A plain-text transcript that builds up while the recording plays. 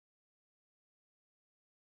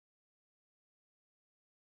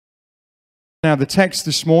Now, the text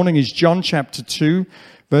this morning is John chapter 2,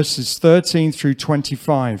 verses 13 through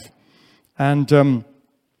 25. And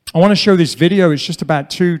I want to show this video. It's just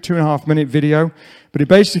about two and a half minute video. But it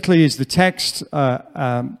basically is the text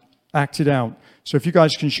acted out. So if you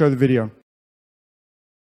guys can show the video.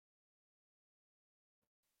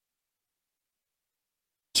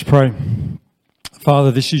 Let's pray.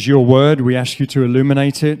 Father, this is your word. We ask you to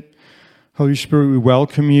illuminate it. Holy Spirit, we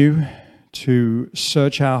welcome you to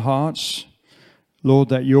search our hearts. Lord,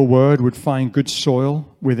 that your word would find good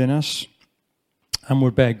soil within us and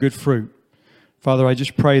would bear good fruit. Father, I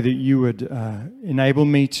just pray that you would enable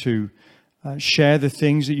me to share the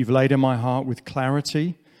things that you've laid in my heart with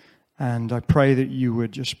clarity. And I pray that you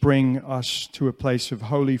would just bring us to a place of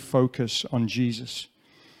holy focus on Jesus.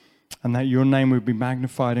 And that your name would be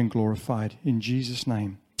magnified and glorified. In Jesus'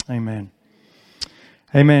 name, amen.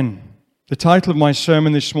 Amen. The title of my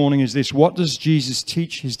sermon this morning is this: What does Jesus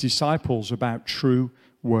teach his disciples about true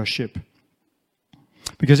worship?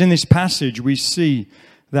 Because in this passage we see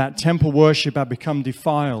that temple worship had become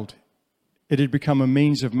defiled. It had become a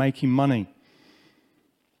means of making money.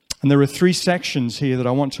 And there are three sections here that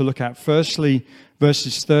I want to look at. Firstly,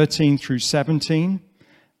 verses 13 through 17.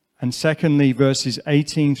 And secondly, verses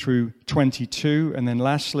 18 through 22. And then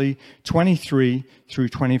lastly, 23 through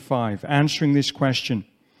 25. Answering this question: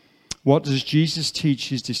 what does Jesus teach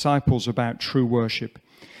his disciples about true worship?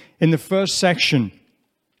 In the first section,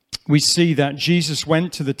 we see that Jesus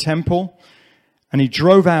went to the temple and he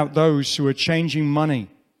drove out those who were changing money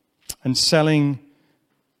and selling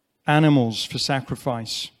animals for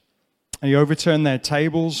sacrifice. And he overturned their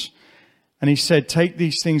tables and he said, "Take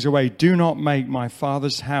these things away. Do not make my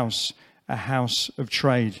Father's house a house of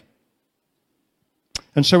trade."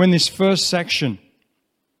 And so in this first section,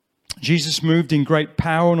 Jesus moved in great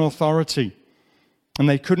power and authority, and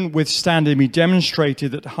they couldn't withstand him. He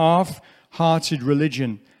demonstrated that half-hearted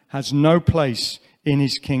religion has no place in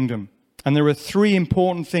his kingdom. And there are three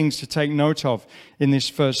important things to take note of in this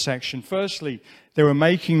first section. Firstly, they were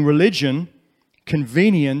making religion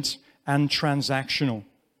convenient and transactional.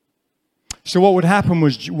 So what would happen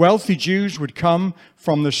was wealthy Jews would come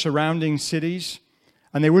from the surrounding cities,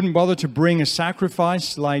 and they wouldn't bother to bring a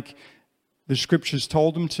sacrifice like the scriptures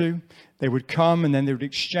told them to. They would come and then they would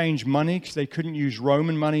exchange money because they couldn't use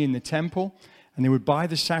Roman money in the temple. And they would buy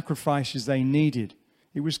the sacrifices they needed.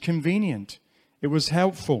 It was convenient. It was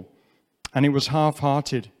helpful. And it was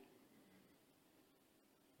half-hearted.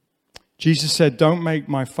 Jesus said, "Don't make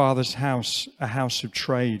my Father's house a house of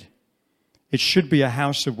trade. It should be a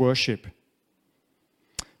house of worship."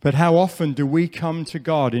 But how often do we come to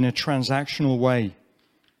God in a transactional way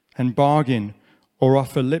and bargain or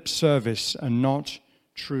offer lip service and not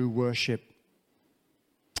true worship?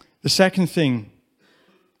 The second thing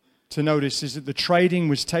to notice is that the trading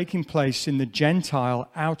was taking place in the Gentile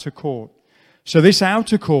outer court. So this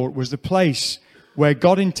outer court was the place where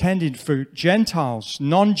God intended for Gentiles,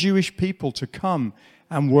 non-Jewish people, to come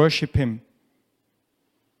and worship him.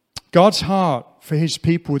 God's heart for his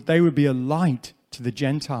people, they would be a light to the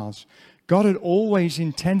Gentiles. God had always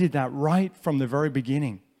intended that right from the very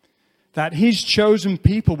beginning. That his chosen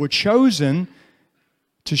people were chosen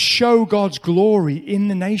to show God's glory in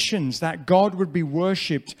the nations, that God would be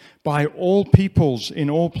worshipped by all peoples in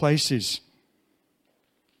all places.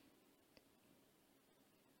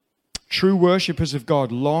 True worshippers of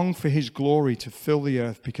God long for his glory to fill the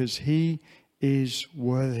earth because he is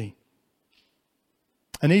worthy.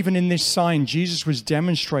 And even in this sign, Jesus was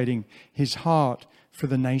demonstrating his heart for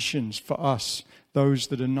the nations, for us, those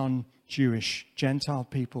that are non-Jewish, Gentile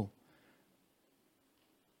people.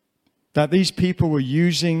 That these people were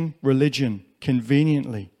using religion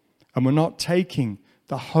conveniently and were not taking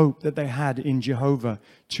the hope that they had in Jehovah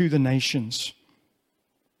to the nations.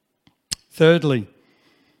 Thirdly,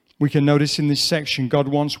 we can notice in this section, God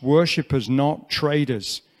wants worshippers, not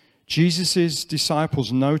traders. Jesus'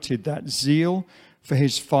 disciples noted that zeal for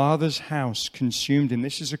his Father's house consumed him.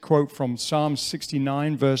 This is a quote from Psalm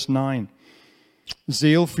 69, verse 9.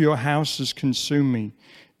 "Zeal for your house has consumed me."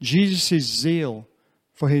 Jesus' zeal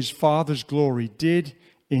for his Father's glory did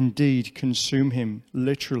indeed consume him,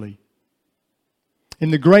 literally.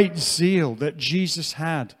 In the great zeal that Jesus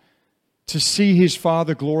had to see his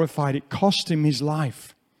Father glorified, it cost him his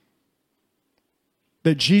life.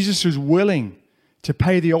 That Jesus was willing to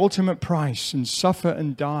pay the ultimate price and suffer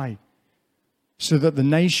and die so that the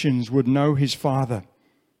nations would know his Father.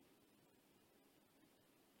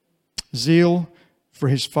 Zeal for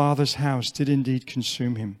his Father's house did indeed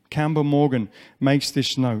consume him. Campbell Morgan makes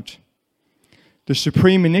this note: the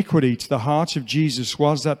supreme iniquity to the heart of Jesus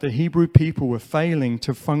was that the Hebrew people were failing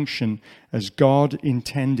to function as God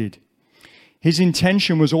intended. His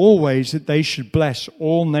intention was always that they should bless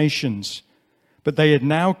all nations, but they had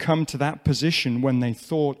now come to that position when they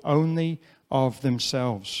thought only of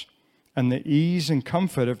themselves and the ease and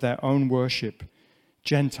comfort of their own worship.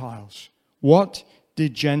 Gentiles. What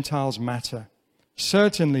did Gentiles matter?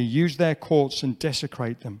 Certainly use their courts and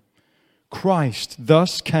desecrate them. Christ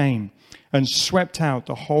thus came and swept out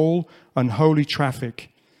the whole unholy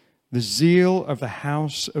traffic, the zeal of the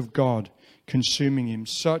house of God consuming him.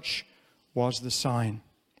 Such was the sign.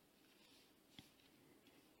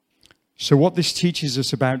 So what this teaches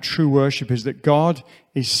us about true worship is that God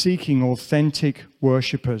is seeking authentic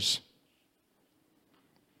worshippers.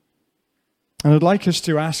 And I'd like us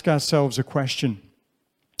to ask ourselves a question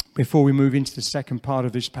before we move into the second part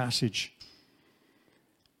of this passage.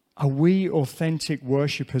 Are we authentic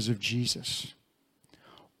worshippers of Jesus?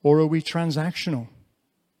 Or are we transactional?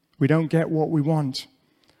 We don't get what we want.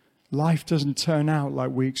 Life doesn't turn out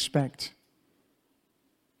like we expect.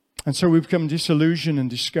 And so we become disillusioned and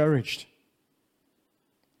discouraged.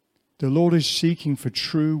 The Lord is seeking for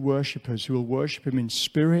true worshippers who will worship him in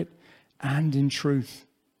spirit and in truth.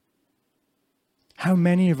 How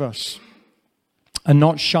many of us are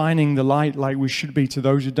not shining the light like we should be to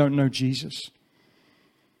those who don't know Jesus?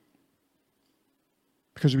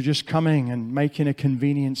 Because we're just coming and making a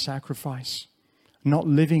convenient sacrifice, not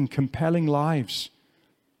living compelling lives,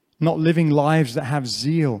 not living lives that have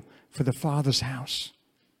zeal for the Father's house,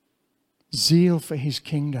 zeal for his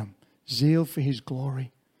kingdom, zeal for his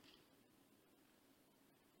glory.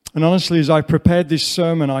 And honestly, as I prepared this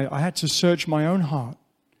sermon, I had to search my own heart.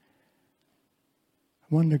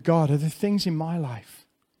 I wonder, God, are there things in my life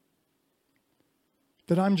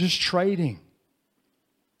that I'm just trading?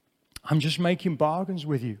 I'm just making bargains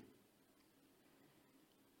with you.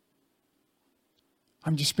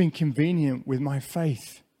 I'm just being convenient with my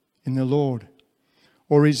faith in the Lord.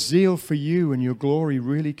 Or is zeal for you and your glory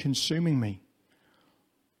really consuming me?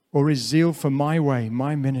 Or is zeal for my way,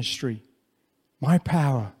 my ministry, my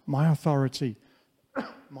power, my authority,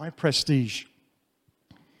 my prestige?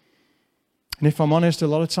 And if I'm honest, a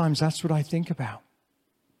lot of times that's what I think about.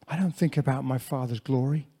 I don't think about my Father's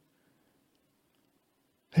glory.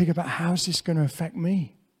 Think about, how is this going to affect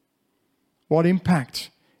me? What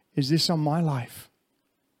impact is this on my life?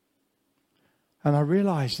 And I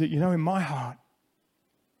realize that, in my heart,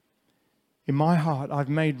 I've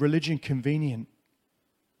made religion convenient.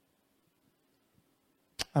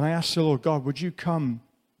 And I asked the Lord, God, would you come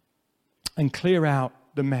and clear out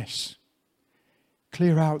the mess?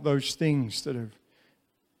 Clear out those things that are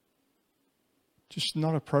just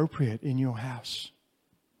not appropriate in your house.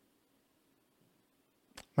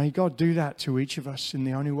 May God do that to each of us in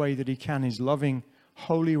the only way that he can, his loving,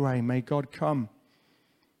 holy way. May God come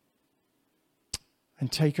and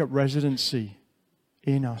take up residency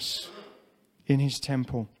in us, in his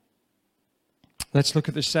temple. Let's look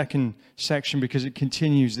at the second section because it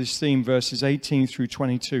continues this theme, verses 18 through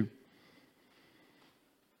 22.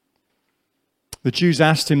 The Jews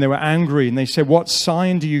asked him, they were angry, and they said, "What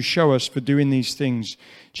sign do you show us for doing these things?"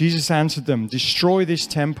 Jesus answered them, "Destroy this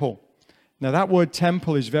temple." Now that word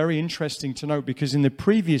temple is very interesting to note because in the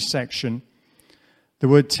previous section, the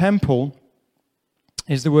word temple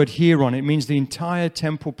is the word hieron. It means the entire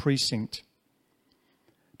temple precinct.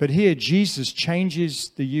 But here Jesus changes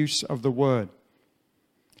the use of the word.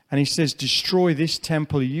 And he says, destroy this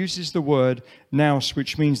temple. He uses the word naos,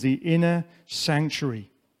 which means the inner sanctuary.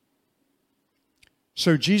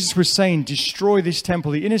 So Jesus was saying, destroy this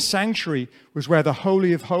temple. The inner sanctuary was where the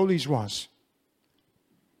Holy of Holies was.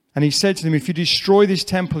 And he said to them, if you destroy this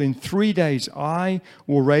temple in 3 days, I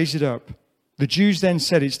will raise it up. The Jews then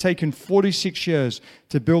said, it's taken 46 years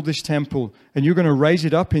to build this temple, and you're going to raise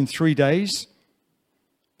it up in 3 days?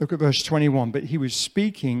 Look at verse 21. But he was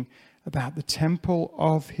speaking about the temple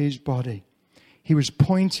of his body. He was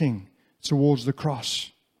pointing towards the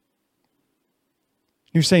cross.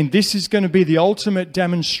 He was saying, this is going to be the ultimate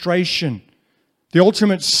demonstration. The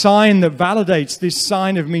ultimate sign that validates this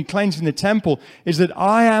sign of me cleansing the temple is that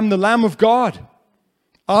I am the Lamb of God.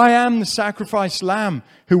 I am the sacrificed lamb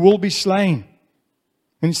who will be slain.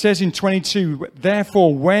 And it says in 22,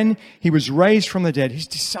 therefore, when he was raised from the dead, his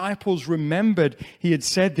disciples remembered he had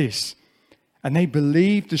said this, and they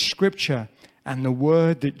believed the scripture and the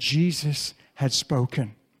word that Jesus had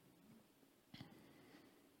spoken.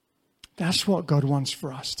 That's what God wants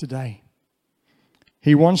for us today.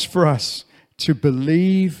 He wants for us to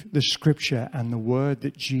believe the scripture and the word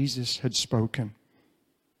that Jesus had spoken.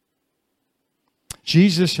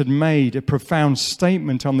 Jesus had made a profound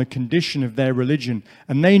statement on the condition of their religion,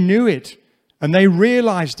 and they knew it, and they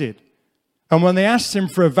realized it, And when they asked him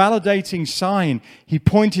for a validating sign, he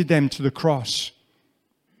pointed them to the cross.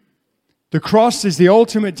 The cross is the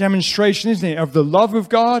ultimate demonstration, isn't it, of the love of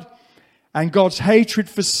God and God's hatred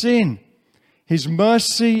for sin, His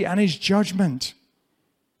mercy and His judgment.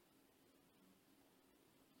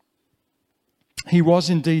 He was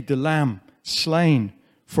indeed the Lamb slain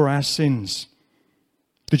for our sins.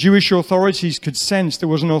 The Jewish authorities could sense there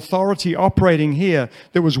was an authority operating here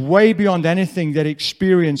that was way beyond anything they'd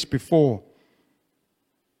experienced before.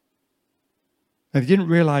 They didn't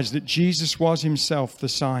realize that Jesus was Himself the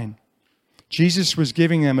sign. Jesus was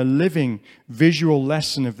giving them a living visual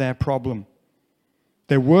lesson of their problem.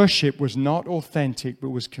 Their worship was not authentic, but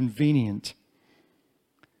was convenient.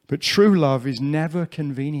 But true love is never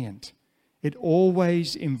convenient. It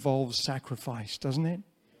always involves sacrifice, doesn't it?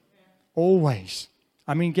 Always.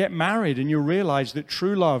 I mean, get married and you'll realize that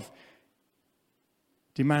true love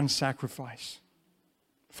demands sacrifice.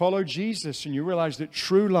 Follow Jesus and you realize that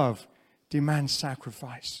true love demands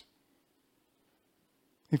sacrifice.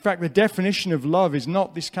 In fact, the definition of love is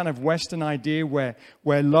not this kind of Western idea where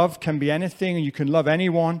love can be anything and you can love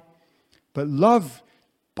anyone. But love,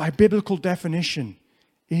 by biblical definition,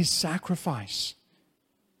 is sacrifice.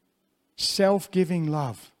 Self-giving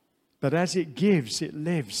love. That as it gives, it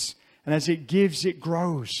lives. And as it gives, it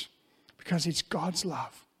grows. Because it's God's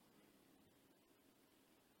love.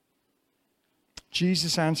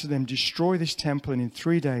 Jesus answered them, "Destroy this temple, and in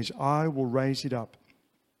 3 days I will raise it up."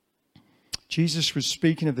 Jesus was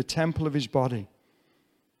speaking of the temple of His body.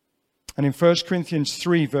 And in 1 Corinthians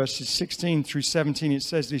 3, verses 16 through 17, it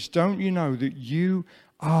says this, "Don't you know that you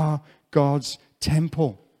are God's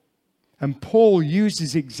temple?" And Paul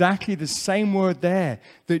uses exactly the same word there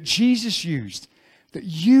that Jesus used. That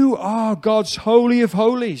you are God's holy of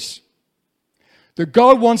holies. That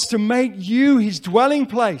God wants to make you His dwelling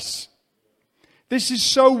place. This is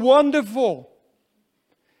so wonderful.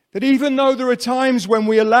 That even though there are times when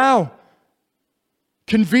we allow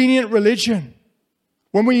convenient religion,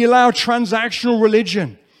 when we allow transactional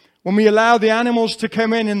religion, when we allow the animals to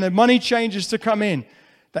come in and the money changers to come in,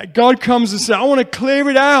 that God comes and says, "I want to clear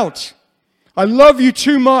it out. I love you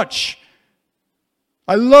too much.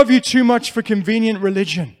 I love you too much for convenient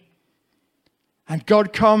religion." And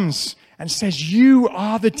God comes and says, "You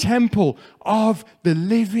are the temple of the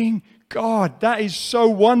living God." That is so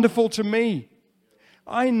wonderful to me.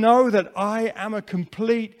 I know that I am a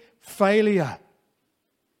complete failure.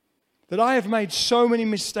 That I have made so many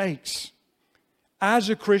mistakes as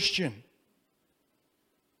a Christian.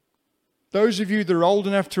 Those of you that are old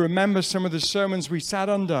enough to remember some of the sermons we sat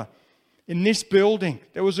under in this building,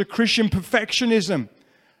 there was a Christian perfectionism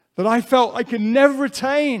that I felt I could never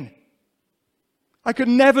attain. I could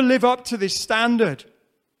never live up to this standard.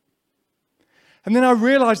 And then I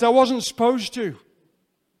realized I wasn't supposed to.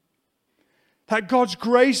 That God's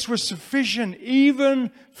grace was sufficient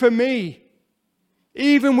even for me.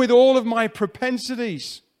 Even with all of my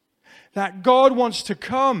propensities, that God wants to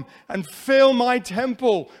come and fill my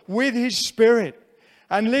temple with His Spirit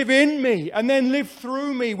and live in me and then live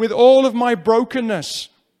through me with all of my brokenness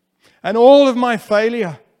and all of my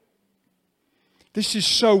failure. This is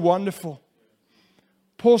so wonderful.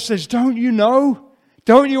 Paul says, don't you know?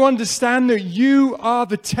 Don't you understand that you are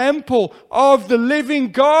the temple of the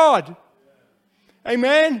living God?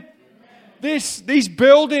 Amen? These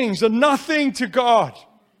buildings are nothing to God.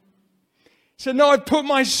 He said, "No, I've put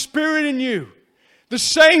my Spirit in you." The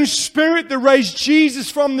same Spirit that raised Jesus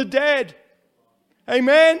from the dead.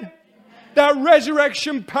 Amen? That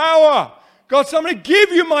resurrection power. God said, "I'm going to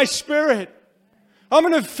give you my Spirit. I'm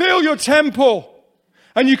going to fill your temple.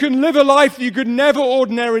 And you can live a life that you could never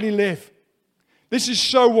ordinarily live." This is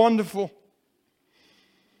so wonderful.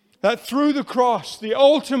 That through the cross, the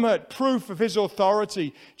ultimate proof of His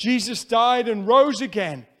authority, Jesus died and rose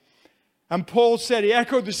again. And Paul said, he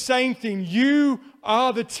echoed the same thing. You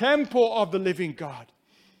are the temple of the living God.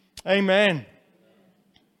 Amen.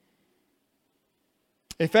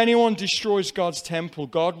 If anyone destroys God's temple,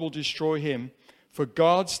 God will destroy him. For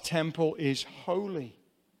God's temple is holy.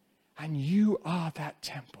 And you are that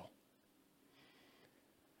temple.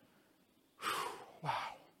 Wow.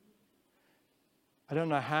 I don't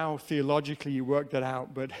know how theologically you work that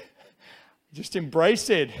out, but just embrace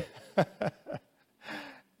it.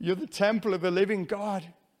 You're the temple of the living God.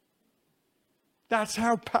 That's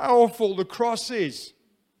how powerful the cross is.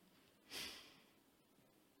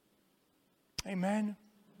 Amen.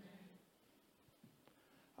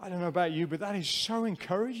 I don't know about you, but that is so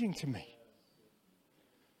encouraging to me.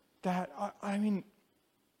 That, I mean,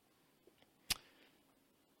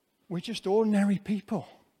 we're just ordinary people.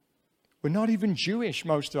 We're not even Jewish,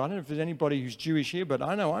 most of us. I don't know if there's anybody who's Jewish here, but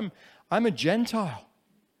I know I'm a Gentile.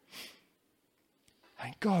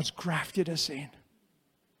 And God's grafted us in.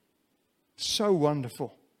 So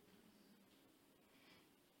wonderful.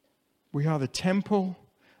 We are the temple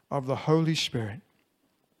of the Holy Spirit.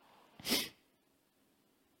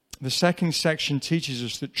 The second section teaches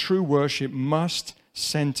us that true worship must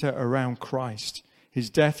center around Christ, his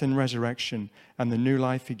death and resurrection, and the new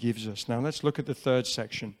life he gives us. Now let's look at the third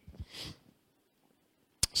section.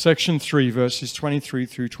 Section 3, verses 23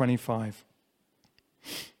 through 25.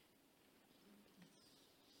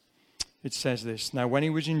 It says this, "Now when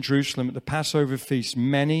he was in Jerusalem at the Passover feast,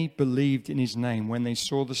 many believed in his name when they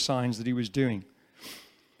saw the signs that he was doing.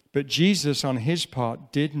 But Jesus, on his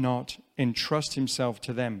part, did not entrust himself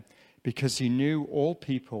to them, because he knew all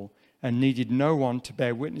people and needed no one to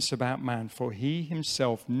bear witness about man, for he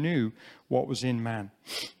himself knew what was in man."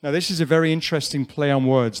 Now this is a very interesting play on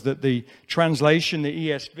words that the translation, the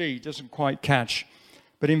ESV, doesn't quite catch.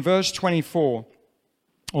 But in verse 24,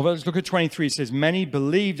 or let's look at 23, it says, "Many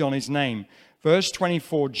believed on his name." Verse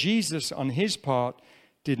 24, Jesus on his part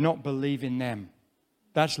did not believe in them.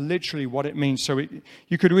 That's literally what it means. So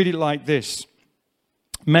you could read it like this.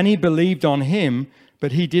 Many believed on him,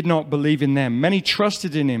 but he did not believe in them. Many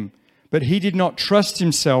trusted in him, but he did not trust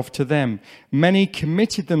himself to them. Many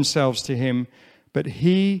committed themselves to him, but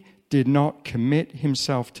he did not commit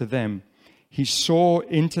himself to them. He saw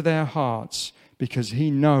into their hearts because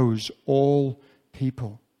he knows all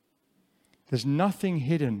people. There's nothing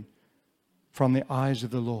hidden from the eyes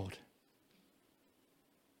of the Lord.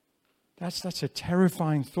 That's a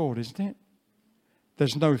terrifying thought, isn't it?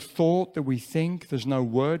 There's no thought that we think, there's no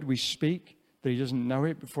word we speak that he doesn't know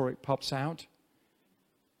it before it pops out.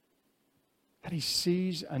 That he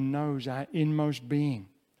sees and knows our inmost being,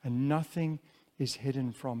 and nothing is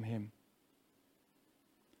hidden from him.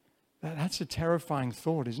 That's a terrifying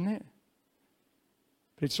thought, isn't it?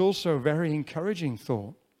 But it's also a very encouraging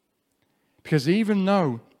thought. Because even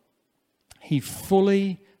though he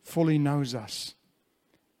fully knows us,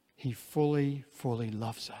 he fully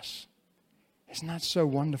loves us. Isn't that so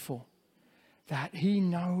wonderful? That he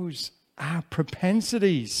knows our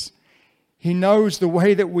propensities. He knows the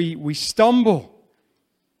way that we stumble.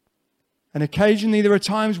 And occasionally there are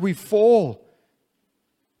times we fall.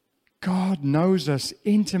 God knows us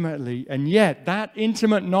intimately, and yet that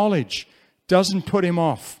intimate knowledge doesn't put him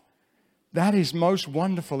off. That is most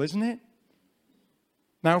wonderful, isn't it?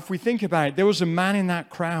 Now, if we think about it, there was a man in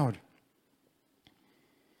that crowd.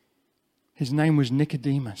 His name was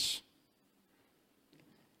Nicodemus.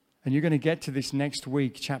 And you're going to get to this next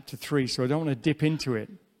week, chapter 3, so I don't want to dip into it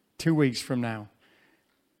 2 weeks from now.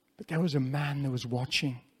 But there was a man that was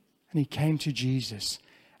watching, and he came to Jesus,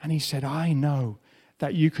 and he said, "I know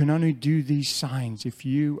that you can only do these signs if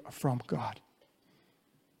you are from God."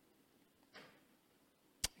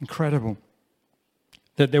 Incredible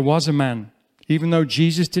that there was a man, even though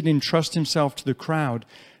Jesus didn't entrust himself to the crowd,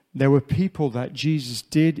 there were people that Jesus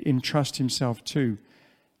did entrust himself to.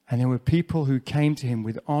 And there were people who came to him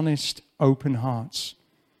with honest, open hearts.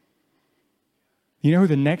 You know who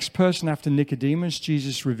the next person after Nicodemus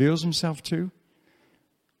Jesus reveals himself to?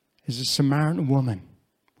 Is a Samaritan woman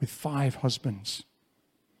with 5 husbands.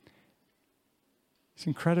 It's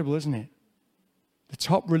incredible, isn't it? The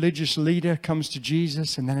top religious leader comes to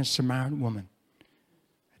Jesus, and then a Samaritan woman.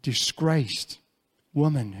 A disgraced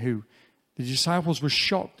woman who the disciples were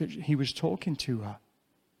shocked that he was talking to her.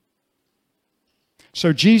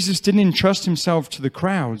 So Jesus didn't entrust himself to the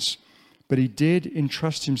crowds, but he did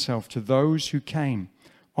entrust himself to those who came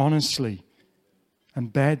honestly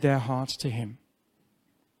and bared their hearts to him.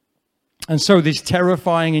 And so this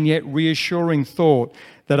terrifying and yet reassuring thought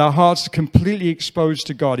that our hearts are completely exposed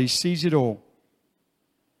to God. He sees it all.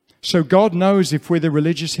 So God knows if we're the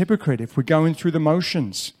religious hypocrite, if we're going through the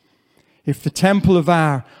motions, if the temple of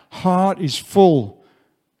our heart is full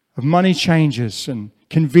of money changers and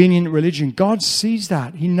convenient religion. God sees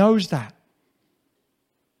that. He knows that.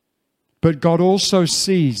 But God also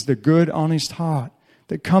sees the good, honest heart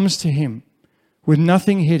that comes to him with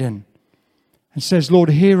nothing hidden and says, "Lord,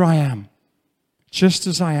 here I am, just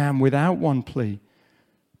as I am, without one plea,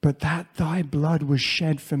 but that thy blood was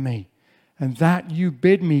shed for me, and that you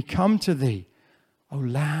bid me come to thee. O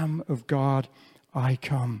Lamb of God, I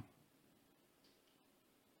come."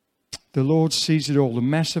 The Lord sees it all, the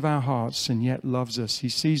mess of our hearts, and yet loves us. He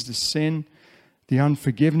sees the sin, the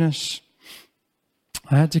unforgiveness.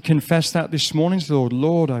 I had to confess that this morning to the Lord.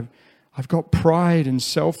 Lord, I've got pride and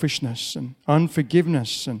selfishness and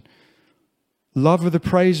unforgiveness and love of the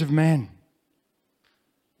praise of men.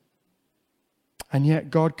 And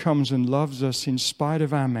yet God comes and loves us in spite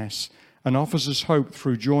of our mess and offers us hope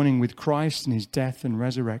through joining with Christ in his death and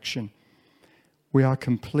resurrection, we are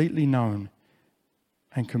completely known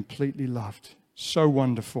and completely loved. So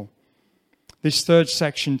wonderful. This third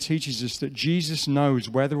section teaches us that Jesus knows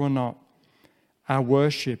whether or not our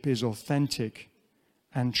worship is authentic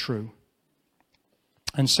and true.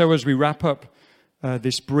 And so as we wrap up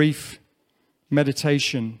this brief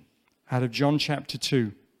meditation out of John chapter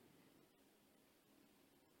 2,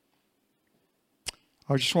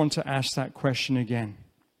 I just want to ask that question again.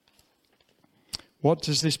 What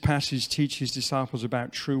does this passage teach his disciples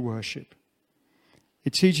about true worship?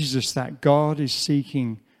 It teaches us that God is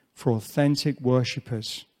seeking for authentic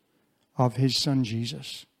worshippers of his Son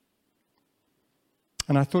Jesus.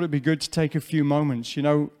 And I thought it'd be good to take a few moments. You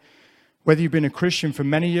know, whether you've been a Christian for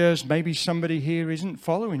many years, maybe somebody here isn't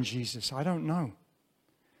following Jesus. I don't know.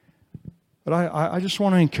 But I just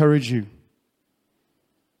want to encourage you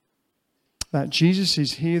that Jesus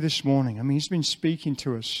is here this morning. I mean, he's been speaking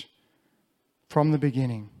to us from the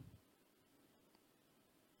beginning.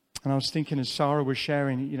 And I was thinking as Sarah was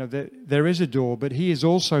sharing, you know, there is a door, but he is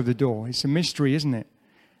also the door. It's a mystery, isn't it?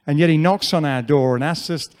 And yet he knocks on our door and asks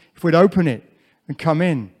us if we'd open it and come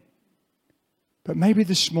in. But maybe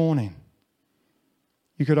this morning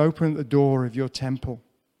you could open the door of your temple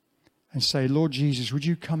and say, Lord Jesus, would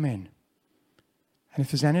you come in? And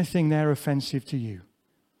if there's anything there offensive to you,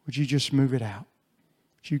 would you just move it out?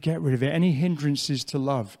 Would you get rid of it? Any hindrances to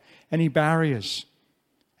love, any barriers,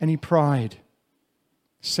 any pride,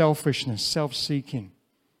 selfishness, self-seeking,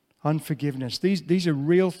 unforgiveness. These are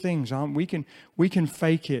real things, aren't we? We can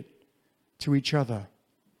fake it to each other,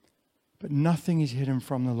 but nothing is hidden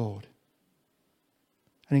from the Lord.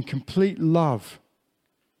 And in complete love,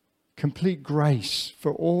 complete grace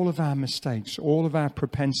for all of our mistakes, all of our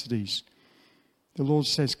propensities, the Lord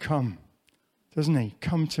says, come, doesn't he?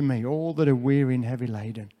 Come to me, all that are weary and heavy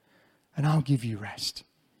laden, and I'll give you rest.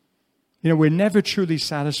 You know, we're never truly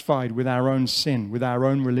satisfied with our own sin, with our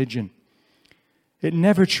own religion. It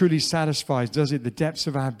never truly satisfies, does it, the depths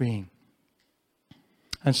of our being.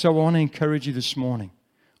 And so I want to encourage you this morning.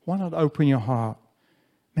 Why not open your heart?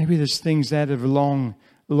 Maybe there's things there that have long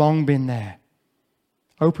been there.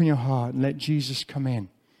 Open your heart and let Jesus come in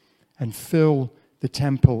and fill the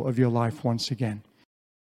temple of your life once again.